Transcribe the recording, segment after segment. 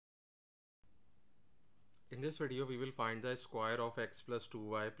In this video we will find the square of x plus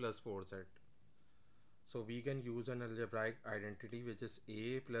 2y plus 4z. So we can use an algebraic identity which is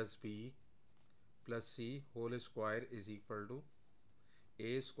a plus b plus c whole square is equal to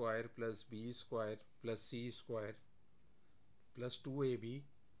a square plus b square plus c square plus 2ab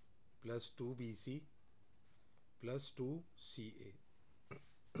plus 2bc plus 2ca.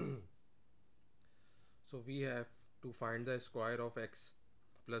 So we have to find the square of x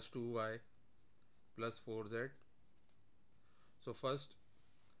plus 2y plus 4z. So first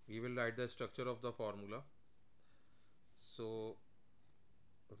we will write the structure of the formula. So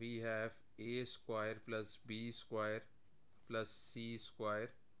we have a square plus b square plus c square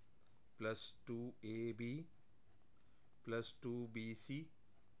plus 2ab plus 2bc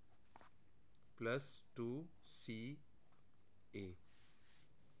plus 2ca.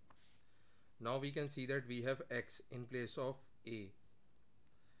 Now we can see that we have x in place of a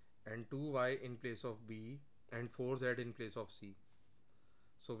and 2y in place of b and 4z in place of c.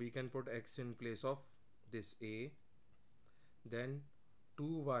 So we can put x in place of this a, then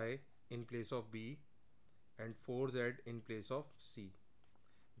 2y in place of b and 4z in place of c.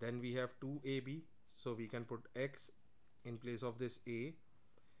 Then we have 2ab, so we can put x in place of this a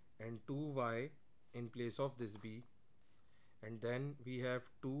and 2y in place of this b, and then we have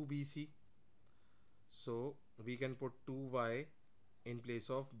 2bc, so we can put 2y in place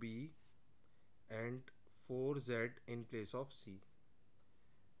of b and 4z in place of c,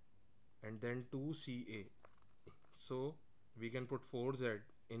 and then 2ca, so we can put 4z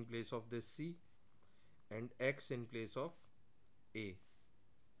in place of this c and x in place of a.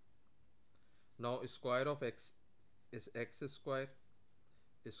 Now square of x is x square,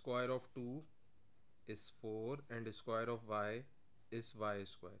 square of 2 is 4, and square of y is y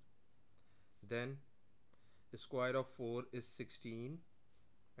square. Then square of 4 is 16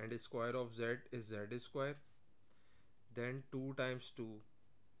 and square of z is z square. Then 2 times 2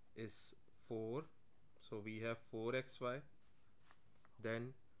 is 4, so we have 4xy.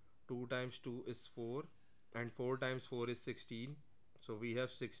 Then 2 times 2 is 4 and 4 times 4 is 16, so we have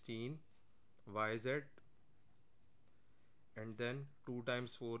 16 yz. And then 2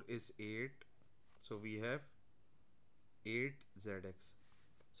 times 4 is 8, so we have 8zx.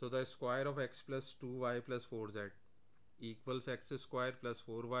 So the square of x plus 2y plus 4z equals x square plus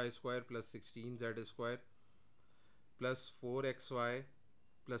 4y square plus 16z square plus 4xy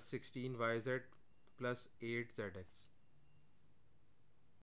plus 16yz plus 8zx.